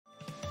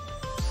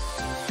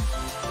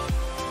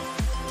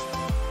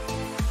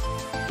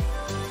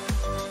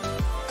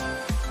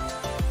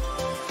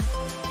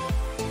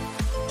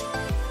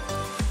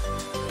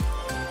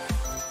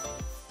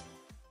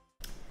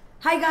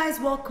Hi guys,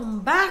 welcome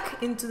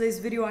back. In today's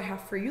video I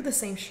have for you the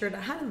same shirt I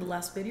had in the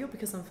last video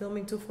because I'm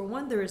filming 2 for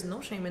 1. There is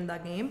no shame in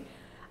that game.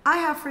 I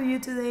have for you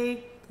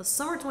today the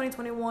summer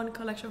 2021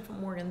 collection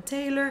from Morgan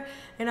Taylor,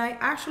 and I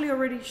actually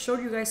already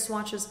showed you guys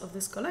swatches of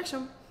this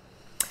collection,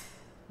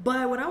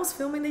 but when I was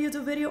filming the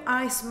YouTube video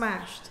I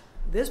smashed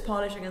this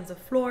polish against the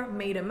floor,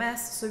 made a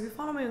mess. So if you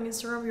follow me on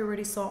Instagram you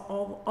already saw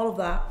all of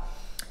that.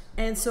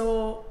 And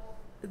so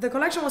the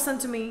collection was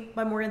sent to me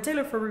by Morgan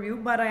Taylor for review,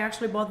 but I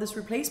actually bought this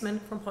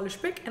replacement from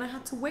Polish Pick and I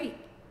had to wait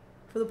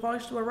for the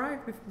polish to arrive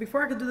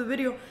before I could do the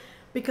video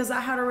because I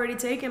had already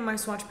taken my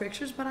swatch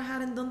pictures, but I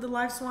hadn't done the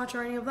live swatch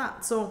or any of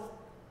that. So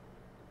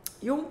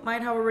you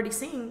might have already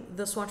seen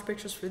the swatch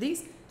pictures for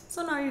these,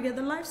 so now you get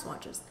the live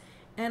swatches.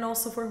 And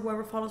also for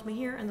whoever follows me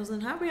here and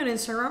doesn't have me on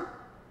Instagram,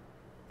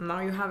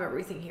 now you have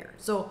everything here.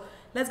 So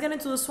let's get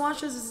into the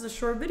swatches. This is a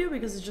short video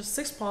because it's just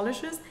 6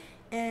 polishes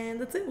and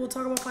that's it. We'll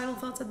talk about final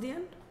thoughts at the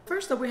end.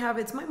 First up we have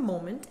It's My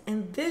Moment,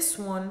 and this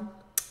one,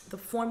 the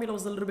formula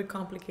was a little bit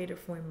complicated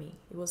for me.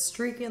 It was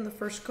streaky in the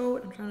first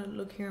coat. I'm trying to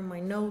look here in my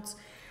notes.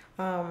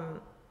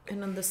 And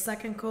then the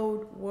second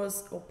coat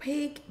was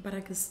opaque, but I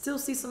could still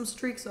see some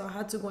streaks, so I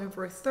had to go in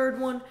for a third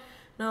one.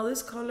 Now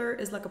this color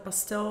is like a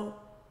pastel,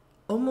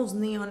 almost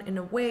neon in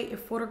a way. It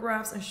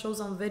photographs and shows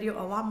on video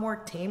a lot more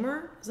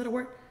tamer. Is that a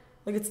word?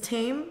 Like it's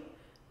tame,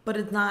 but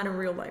it's not in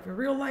real life. In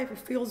real life, it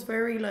feels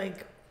very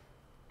like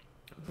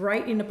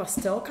bright in a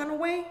pastel kind of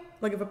way.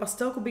 Like if a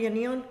pastel could be a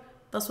neon,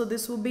 that's what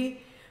this will be.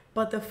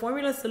 But the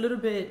formula is a little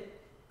bit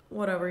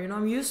whatever, you know.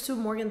 I'm used to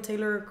Morgan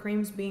Taylor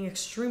creams being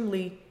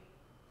extremely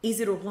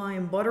easy to apply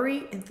and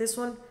buttery, and this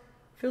one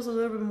feels a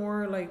little bit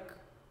more like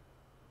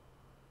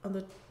on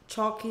the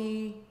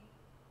chalky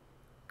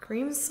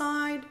cream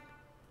side.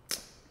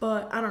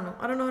 But I don't know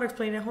how to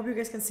explain it. I hope you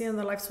guys can see on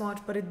the live swatch,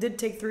 but it did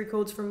take 3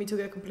 coats for me to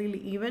get completely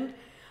even.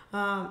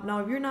 Now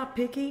if you're not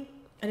picky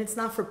and it's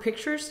not for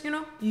pictures, you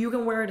know, you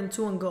can wear it in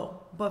 2 and go.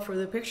 But for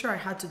the picture, I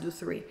had to do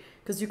 3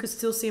 because you could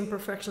still see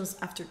imperfections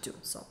after 2.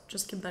 So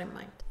just keep that in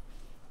mind.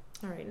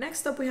 All right,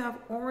 next up we have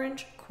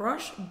Orange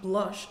Crush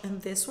Blush.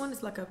 And this one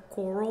is like a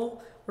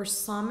coral or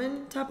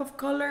salmon type of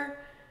color.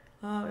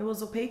 It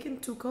was opaque in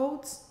 2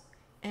 coats.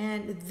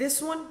 And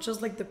this one,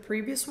 just like the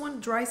previous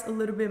one, dries a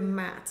little bit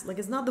matte. Like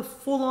it's not the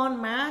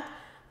full-on matte,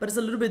 but it's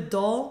a little bit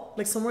dull,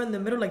 like somewhere in the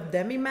middle, like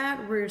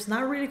demi-matte, where it's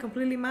not really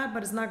completely matte,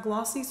 but it's not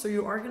glossy. So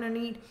you are gonna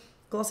need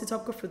glossy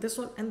top coat for this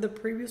one and the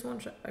previous one,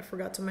 which I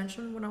forgot to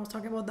mention when I was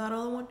talking about that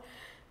other one.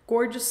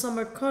 Gorgeous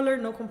summer color,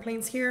 no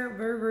complaints here.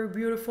 Very, very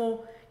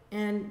beautiful.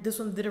 And this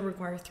one didn't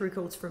require 3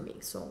 coats for me,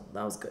 so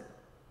that was good.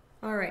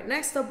 All right,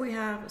 next up we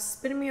have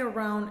Spinning Me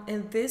Around,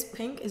 and this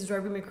pink is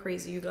driving me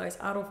crazy, you guys.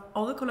 Out of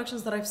all the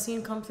collections that I've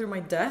seen come through my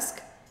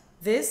desk,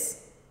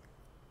 this,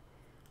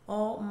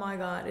 oh my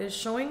god, it is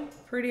showing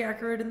pretty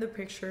accurate in the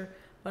picture.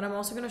 But I'm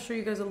also going to show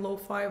you guys a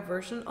lo-fi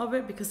version of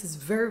it because it's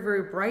very,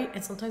 very bright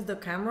and sometimes the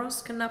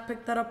cameras cannot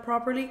pick that up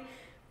properly.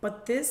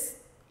 But this,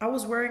 I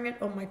was wearing it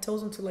on my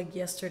toes until like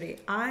yesterday.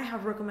 I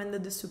have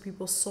recommended this to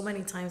people so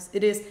many times.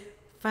 It is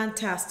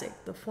fantastic.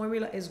 The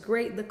formula is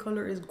great. The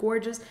color is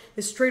gorgeous.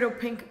 It's straight up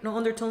pink, no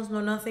undertones, no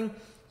nothing.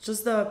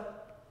 Just the,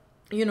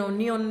 you know,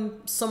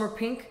 neon summer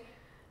pink.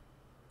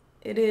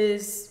 It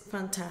is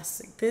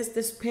fantastic.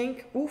 This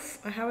pink, oof,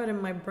 I have it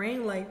in my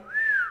brain like,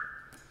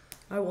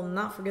 I will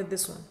not forget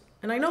this one.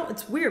 And I know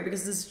it's weird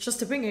because this is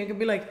just a pink and you can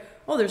be like,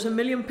 oh, there's a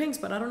million pinks,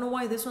 but I don't know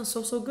why this one's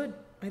so good.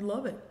 I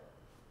love it.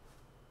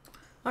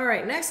 All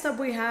right, next up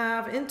we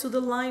have Into the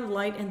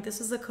Limelight, and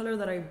this is the color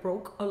that I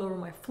broke all over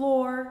my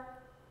floor.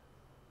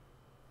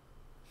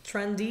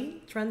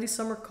 Trendy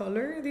summer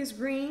color, these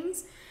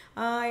greens.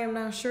 I am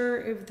not sure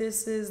if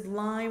this is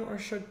lime or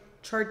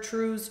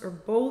chartreuse or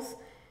both.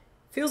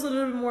 Feels a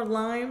little bit more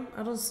lime.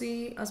 I don't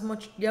see as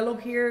much yellow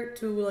here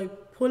to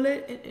like pull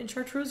it in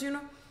chartreuse, you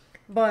know.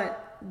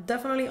 But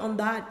definitely on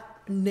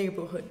that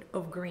neighborhood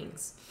of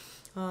greens.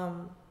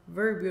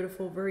 Very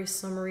beautiful, very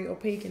summery,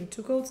 opaque in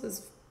 2 coats,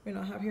 as you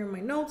know I have here in my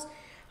notes.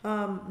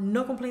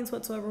 No complaints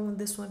whatsoever with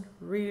this one.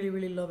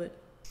 Really love it.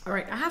 All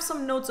right, I have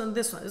some notes on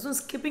this one. This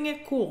one's Keeping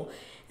It Cool,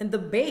 and the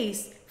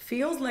base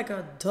feels like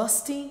a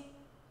dusty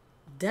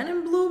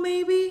denim blue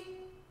maybe.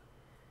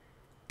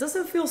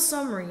 Doesn't feel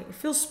summery, it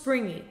feels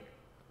springy.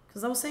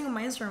 Because I was saying on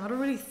my Instagram, I don't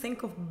really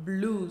think of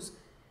blues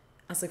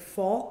as a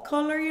fall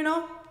color, you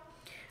know.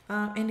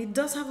 And it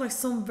does have like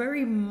some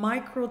very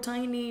micro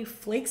tiny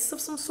flakes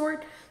of some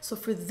sort. So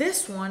for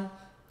this one,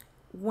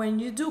 when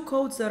you do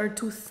coats that are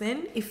too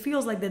thin, it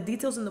feels like the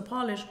details in the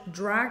polish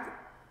drag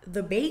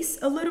the base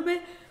a little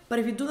bit. But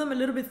if you do them a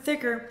little bit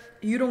thicker,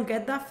 you don't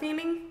get that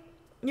feeling,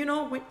 you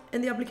know,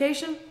 in the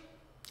application.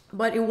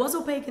 But it was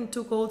opaque in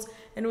 2 coats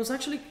and it was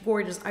actually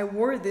gorgeous. I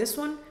wore this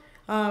one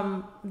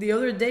the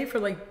other day for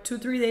like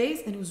 2-3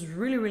 days and it was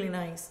really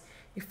nice.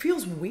 It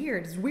feels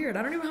weird. It's weird.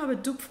 I don't even have a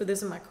dupe for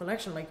this in my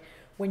collection. Like,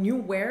 when you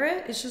wear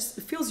it,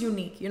 it feels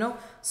unique, you know?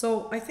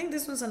 So I think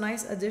this was a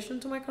nice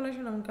addition to my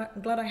collection. I'm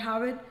glad I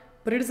have it,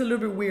 but it is a little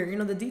bit weird. You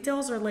know, the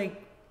details are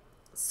like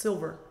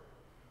silver.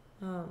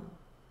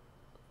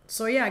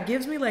 So yeah, it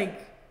gives me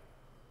like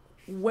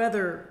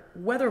weather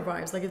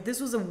vibes. Like if this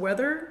was a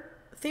weather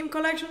theme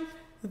collection,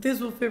 this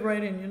will fit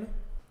right in, you know.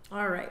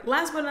 All right,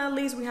 last but not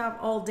least, we have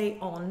All Day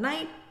All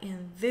Night,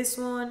 and this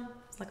one,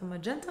 it's like a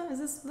magenta. Is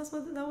this,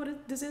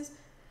 this is?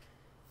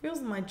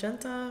 Feels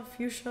magenta,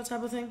 fuchsia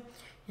type of thing.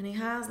 And it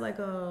has like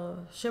a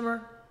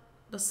shimmer,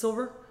 the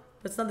silver,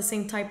 but it's not the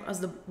same type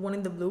as the one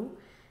in the blue.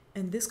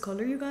 And this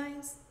color, you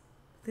guys,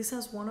 this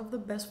has one of the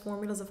best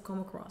formulas I've come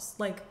across.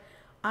 Like,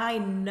 I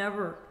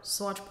never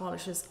swatch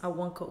polishes at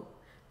one coat.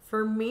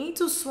 For me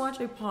to swatch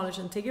a polish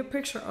and take a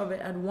picture of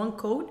it at one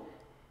coat,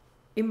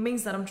 it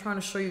means that I'm trying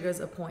to show you guys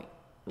a point.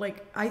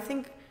 Like, I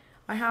think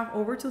I have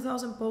over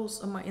 2,000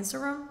 posts on my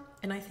Instagram,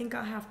 and I think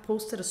I have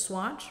posted a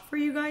swatch for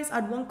you guys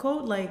at one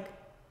coat, like,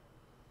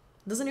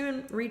 doesn't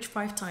even reach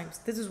 5 times.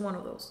 This is one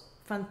of those.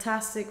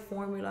 Fantastic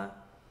formula.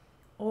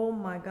 Oh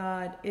my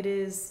God, it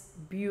is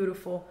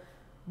beautiful.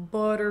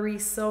 Buttery,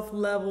 self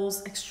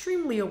levels,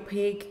 extremely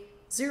opaque,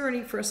 zero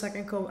need for a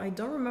second coat. I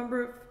don't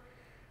remember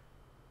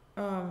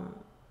if,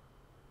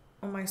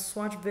 on my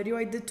swatch video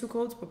I did 2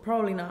 coats, but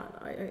probably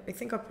not. I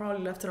think I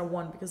probably left it at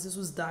 1 because this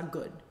was that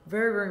good.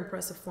 Very, very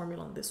impressive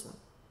formula on this one.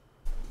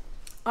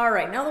 All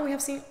right, now that we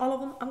have seen all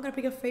of them, I'm gonna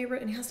pick a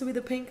favorite, and it has to be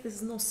the pink. This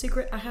is no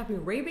secret. I have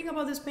been raving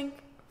about this pink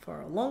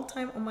for a long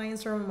time on my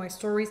Instagram and my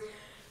stories,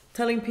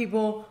 telling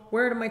people,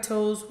 wear it on my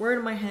toes, wear it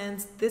on my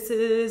hands. This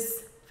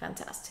is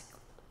fantastic.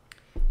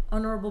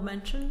 Honorable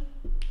mention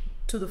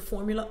to the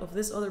formula of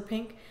this other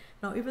pink.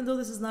 Now, even though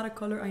this is not a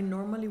color I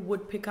normally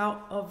would pick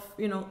out of,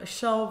 you know, a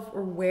shelf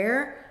or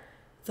wear,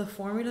 the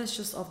formula is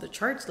just off the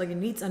charts. Like, it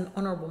needs an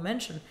honorable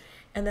mention.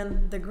 And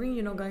then the green,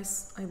 you know,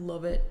 guys, I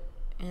love it.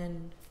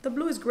 And the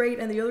blue is great,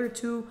 and the other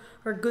 2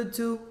 are good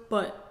too,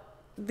 but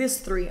these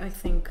 3, I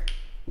think,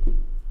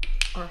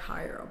 are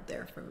higher up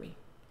there for me.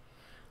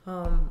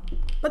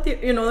 But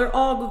you know, they're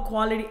all good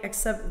quality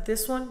except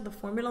this one. The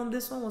formula on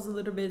this one was a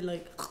little bit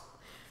like,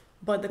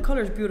 but the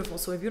color is beautiful.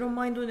 So if you don't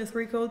mind doing the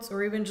 3 coats,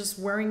 or even just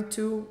wearing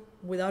 2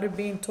 without it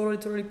being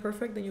totally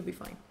perfect, then you'll be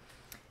fine.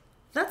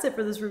 That's it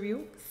for this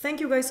review. Thank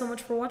you guys so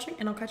much for watching,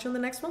 and I'll catch you on the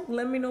next one.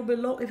 Let me know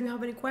below if you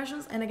have any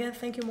questions. And again,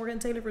 thank you, Morgan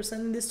Taylor, for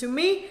sending this to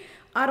me.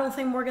 I don't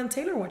think Morgan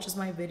Taylor watches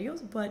my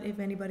videos, but if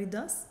anybody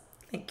does,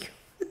 thank you.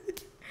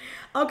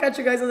 I'll catch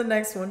you guys on the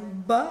next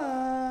one.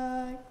 Bye.